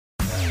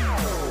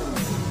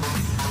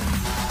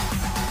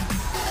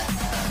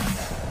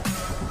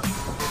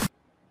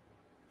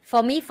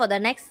for me for the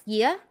next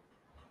year,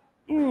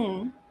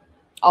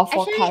 Or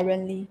for actually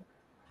currently?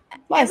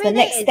 What is the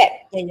everything next is step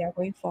that you're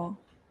going for?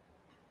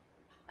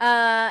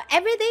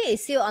 everything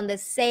is still on the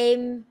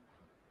same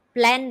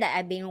plan that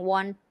I've been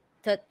wanted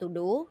to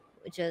do,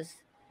 which is,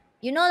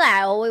 that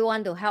I always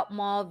want to help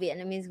more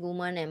Vietnamese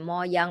women and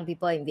more young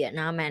people in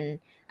Vietnam. And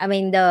I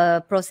mean,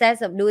 the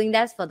process of doing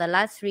that for the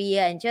last 3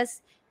 years and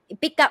just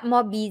pick up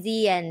more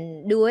busy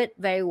and do it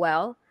very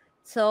well.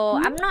 So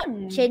I'm not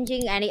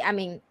changing any. I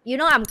mean,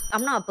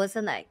 I'm not a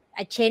person that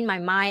I change my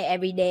mind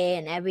every day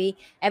and every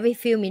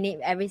few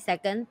minutes, every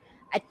second.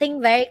 I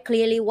think very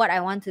clearly what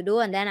I want to do,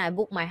 and then I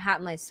book my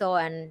heart, my soul,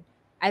 and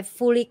I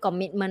fully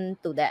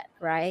commitment to that,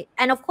 right?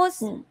 And of course,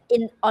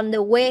 in on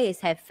the way is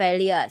have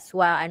failure as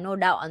well. I no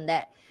doubt on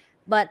that,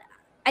 but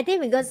I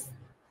think because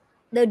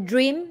the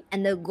dream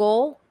and the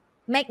goal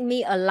make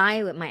me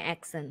align with my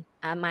action.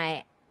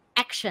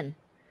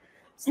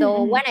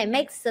 So when I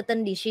make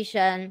certain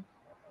decision,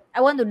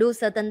 I want to do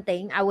certain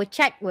thing, I will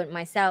check with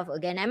myself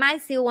again. Am I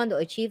still want to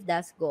achieve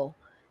that goal?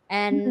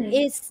 And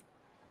it's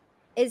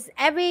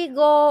every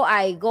goal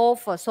I go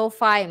for so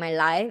far in my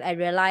life, I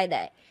realize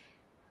that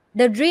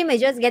the dream is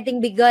just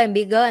getting bigger and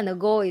bigger and the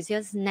goal is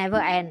just never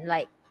end.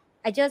 Like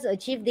I just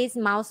achieved this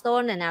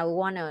milestone and I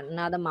want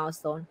another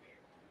milestone.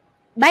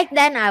 Back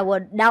then I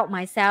would doubt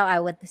myself. I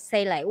would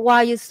say like,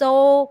 wow, you're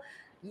so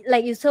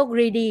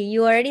greedy.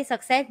 You already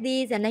success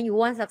this and then you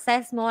want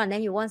success more and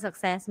then you want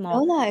success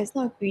No more. lah, it's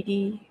not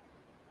greedy.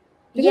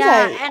 Because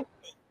Yeah, and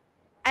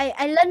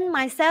I learned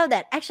myself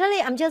that actually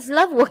I'm just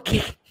love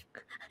working.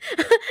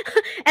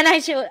 And I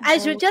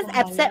should just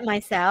accept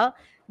myself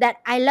that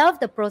I love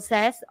the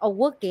process of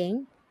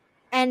working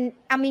and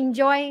I'm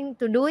enjoying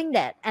to doing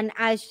that, and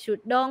I should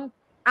don't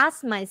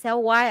ask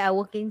myself why I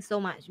working so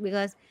much,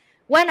 because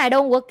when I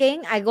don't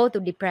working I go to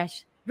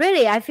depression.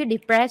 Really, I feel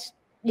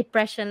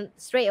depression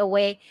straight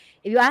away.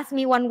 If you ask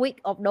me 1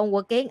 week of don't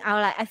working,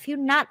 I feel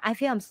not, I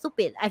feel I'm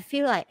stupid. I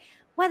feel like,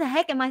 why the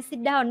heck am I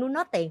sit down and do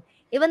nothing?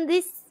 Even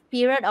this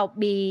period of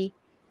the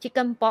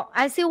chicken pox,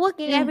 I still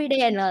working every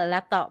day on a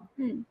laptop.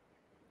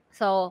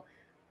 So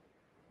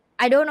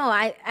I don't know.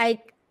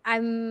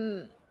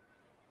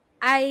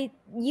 I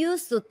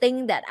used to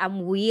think that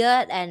I'm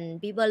weird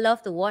and people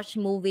love to watch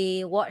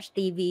movie, watch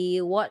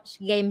TV, watch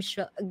game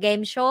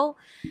show,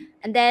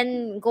 and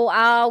then go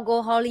out,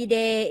 go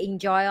holiday,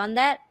 enjoy on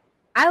that.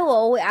 I will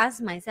always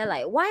ask myself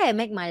like, why I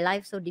make my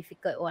life so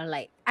difficult? Or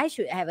like I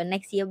should have a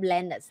next year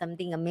plan that's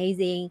something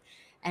amazing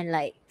and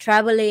like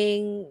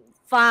traveling,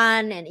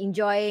 fun and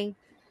enjoying.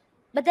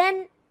 But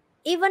then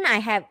even I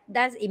have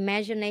that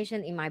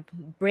imagination in my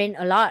brain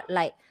a lot.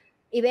 Like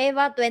if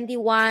ever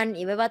 21,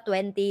 if ever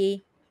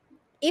 20,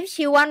 if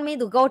she want me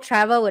to go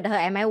travel with her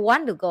and I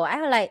want to go,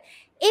 I was like,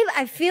 if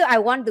I feel I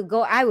want to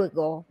go, I will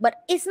go.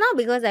 But it's not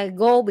because I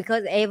go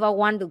because Ava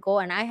want to go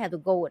and I have to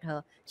go with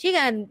her.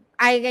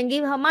 I can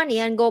give her money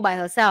and go by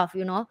herself,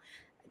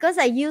 Because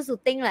I used to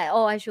think like,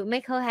 oh, I should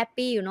make her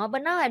happy.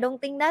 But now I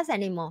don't think that's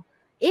anymore.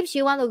 If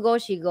she want to go,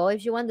 she go.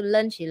 If she want to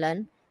learn, she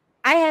learn.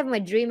 I have my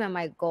dream and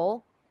my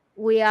goal.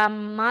 We are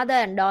mother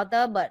and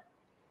daughter, but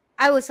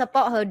I will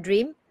support her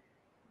dream,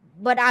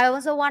 but I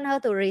also want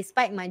her to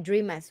respect my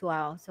dream as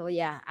well. So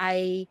yeah,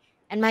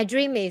 and my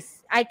dream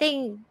is, I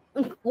think,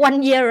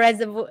 1 year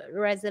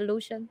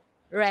resolution,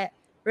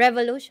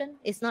 revolution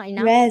is not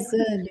enough.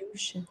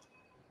 resolution.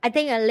 I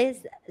think at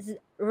least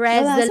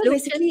No lah,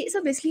 resolution.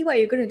 so basically what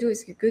you're gonna do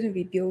is you're gonna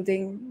be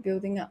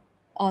building up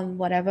on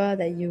whatever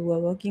that you were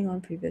working on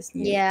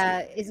previously Yeah,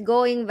 already. it's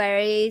going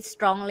very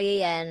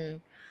strongly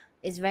and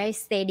it's very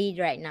steady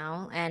right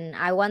now. And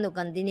I want to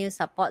continue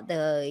support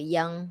the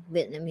young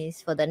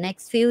Vietnamese for the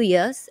next few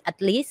years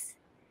at least.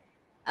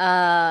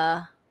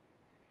 Uh,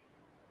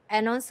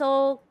 and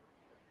also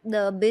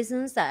the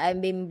business that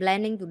I've been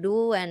planning to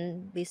do,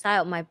 and beside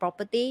of my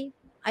property,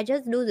 I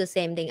just do the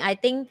same thing. I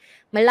think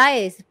my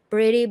life is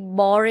pretty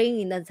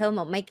boring in the term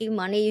of making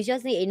money. You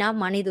just need enough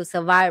money to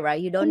survive,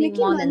 right? You But don't need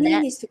making more than money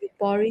that. needs to be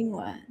boring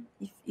what?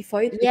 If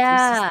for you to be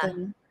Yeah.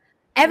 consistent.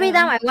 Every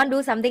time Yeah. I want to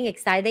do something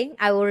exciting,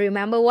 I will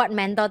remember what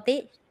mentor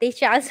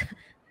teach us.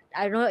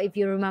 I don't know if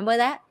you remember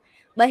that.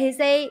 But he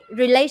say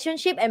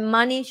relationship and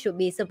money should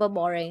be super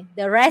boring.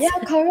 The rest,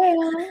 Yeah,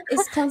 correct.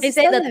 It's he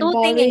said the consistent and two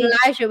thing in boring.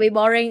 life should be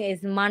boring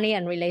is money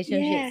and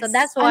relationship. So Yes.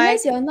 that's why.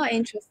 Unless you're not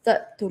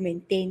interested to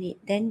maintain it,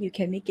 then you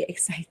can make it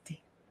exciting.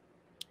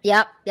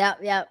 Yep.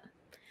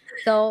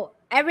 So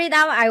every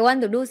time I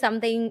want to do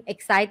something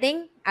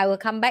exciting, I will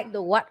come back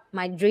to what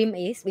my dream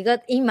is, because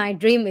in my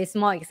dream is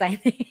more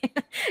exciting.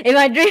 In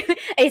my dream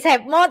is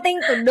have more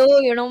things to do,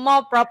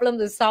 more problem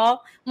to solve,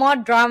 more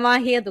drama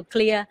here to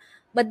clear.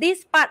 But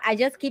this part I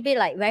just keep it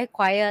like very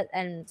quiet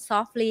and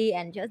softly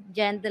and just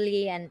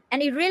gently, and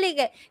it really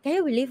can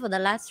you believe for the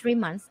last 3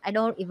 months I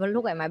don't even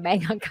look at my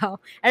bank account.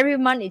 Every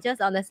month it's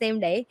just on the same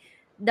day.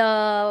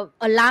 The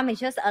alarm is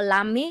just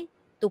alarm me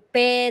to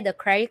pay the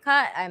credit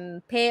card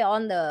and pay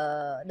on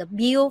the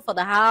bill for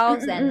the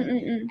house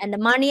and the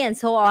money and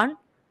so on.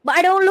 But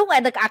I don't look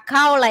at the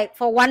account like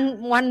for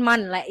one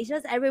month. Like it's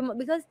just every month,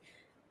 because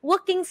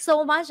working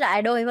so much that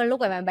I don't even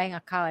look at my bank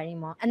account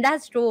anymore. And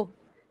that's true.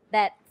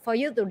 that for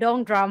you to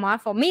don't drama,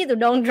 for me to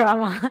don't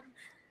drama,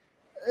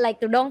 like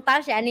to don't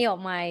touch any of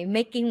my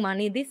making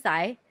money this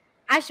side,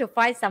 I should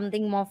find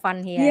something more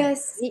fun here.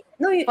 Yes.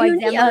 No, For you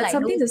need example, like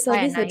something doing to spa at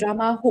service the night.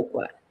 drama hook.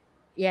 What?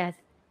 Yes,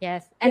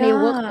 yes, and it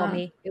works for Yeah.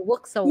 me. It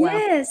works so well.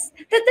 Yes.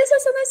 That's why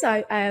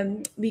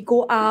sometimes we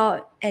go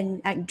out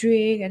and like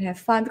drink and have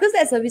fun because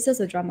that services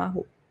the drama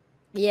hook.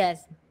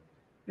 Yes.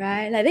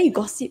 Right? Like then you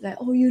gossip like,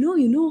 oh,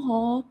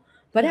 huh?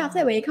 But then after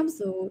that, when it comes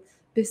to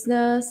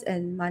business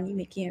and money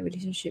making and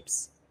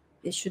relationships,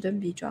 it shouldn't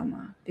be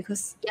drama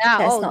because Yeah.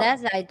 that's Oh, not.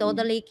 that's I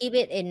totally keep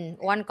it in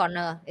one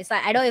corner. It's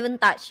like I don't even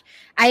touch.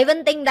 I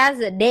even think that's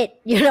a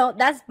date.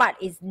 That part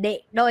is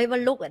date. Don't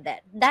even look at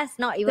that. That's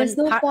not There's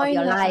even no part of point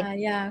your life. lah.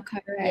 Yeah,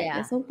 correct. Yeah.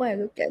 There's no point. I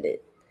look at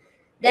it.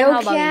 Then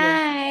how about you?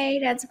 Okay,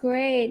 that's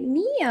great.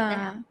 Me,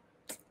 Then-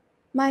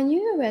 my New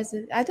Year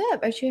resolution. I don't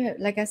have actually have,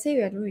 like I say,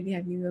 I don't really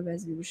have New Year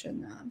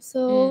resolution now.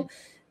 So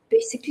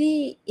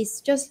basically,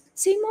 it's just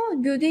same more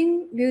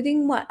building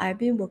what I've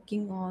been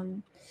working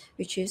on,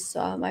 which is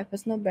my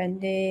personal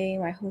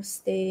branding, my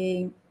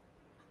hosting.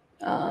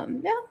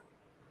 Yeah,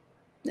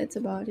 that's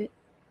about it.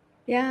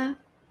 Yeah.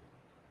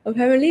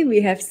 Apparently,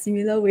 we have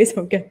similar ways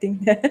of getting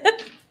there.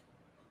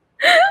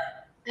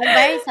 I'm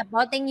very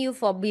supporting you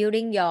for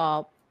building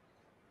your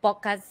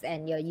podcast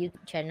and your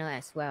YouTube channel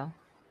as well.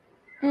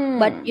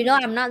 But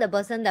I'm not the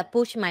person that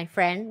push my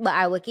friend, but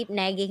I will keep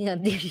nagging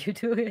until you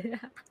do it.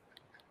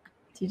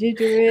 Did you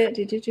do it?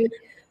 Did you do it?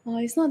 Oh,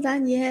 it's not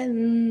done yet.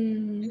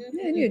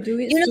 Yeah, you do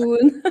it You know-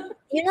 soon.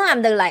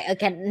 I'm the like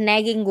a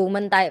nagging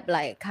woman type,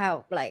 like kind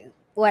of like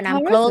when I'm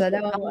Taurus close is like to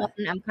that one, someone,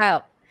 what? I'm kind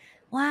of,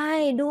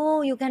 why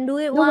do you can do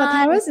it? No, but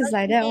Why? Taurus is Because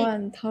like that me-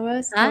 one.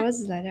 Taurus Huh?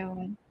 is like that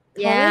one.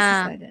 Taurus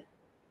Yeah. is like that.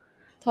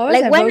 Taurus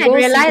Like and when I Virgo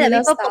realize that similar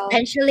people style.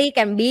 potentially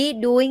can be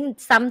doing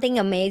something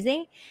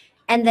amazing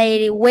and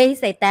they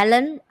waste their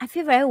talent, I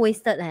feel very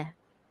wasted. I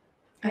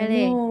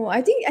Really. know.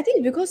 I think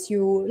it's because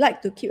you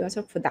like to keep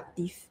yourself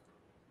productive.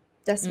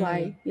 That's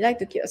why you like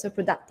to keep yourself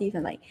productive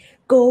and like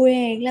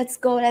going. Let's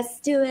go.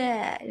 Let's do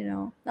it.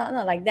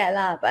 Not like that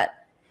lah. But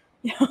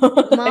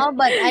No,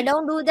 but I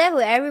don't do that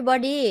with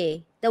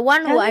everybody. The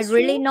one who Yeah, I that's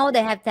really true. know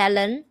they have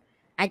talent,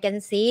 I can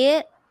see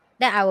it,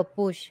 then I will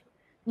push.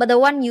 But the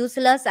one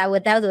useless, I will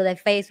tell to their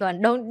face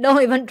one, don't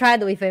even try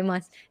to be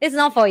famous. It's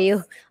not for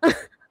you.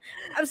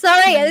 I'm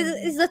sorry,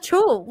 it's the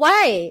truth.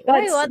 Why?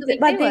 Why you want to be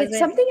famous?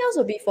 Something else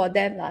will be for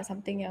them lah.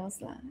 Something else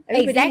lah.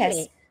 Everybody has.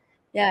 Exactly.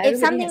 Yeah. If Everybody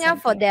something has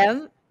else for something.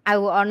 them, I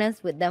will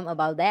honest with them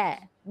about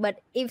that. But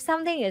if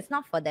something is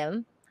not for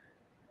them,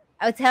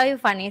 I'll tell you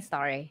funny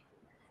story.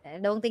 I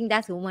don't think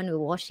that's woman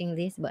will watching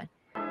this, but